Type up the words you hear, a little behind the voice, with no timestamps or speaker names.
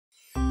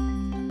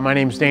My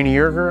name is Danny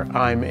Yerger.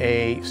 I'm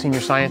a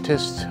senior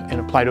scientist in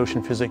applied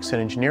ocean physics and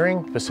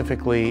engineering,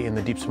 specifically in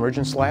the Deep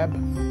Submergence Lab.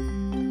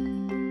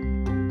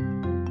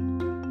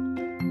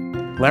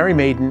 Larry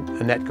Maiden,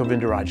 Annette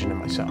Govindarajan, and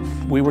myself.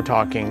 We were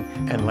talking,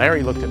 and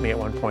Larry looked at me at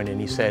one point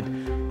and he said,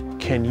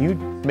 "Can you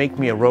make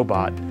me a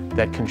robot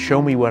that can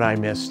show me what I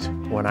missed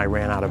when I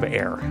ran out of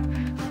air?"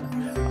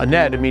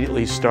 Annette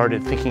immediately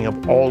started thinking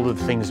of all the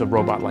things a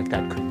robot like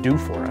that could do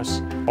for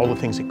us, all the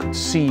things it could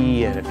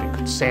see, and if it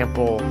could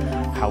sample,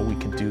 how we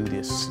could do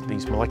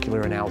these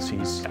molecular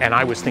analyses. And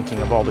I was thinking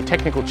of all the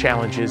technical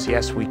challenges.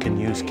 Yes, we can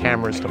use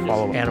cameras to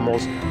follow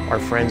animals. Our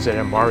friends at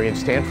MBARI and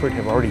Stanford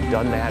have already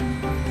done that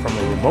from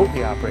a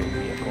remotely operated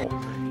vehicle.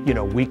 You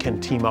know, we can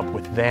team up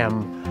with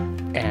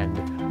them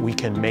and we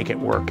can make it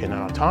work in an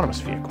autonomous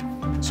vehicle.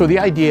 So the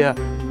idea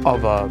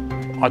of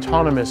an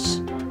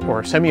autonomous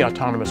or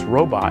semi-autonomous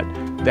robot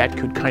that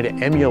could kind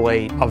of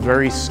emulate a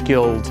very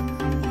skilled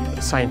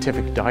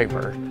scientific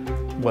diver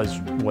was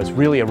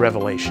really a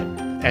revelation.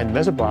 And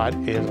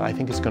Mesobot I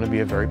think, is going to be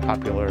a very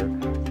popular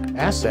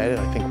asset.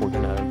 I think we're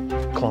going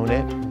to clone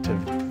it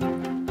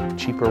into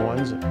cheaper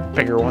ones,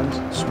 bigger ones,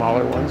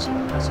 smaller ones.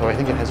 So I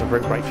think it has a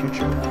very bright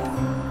future.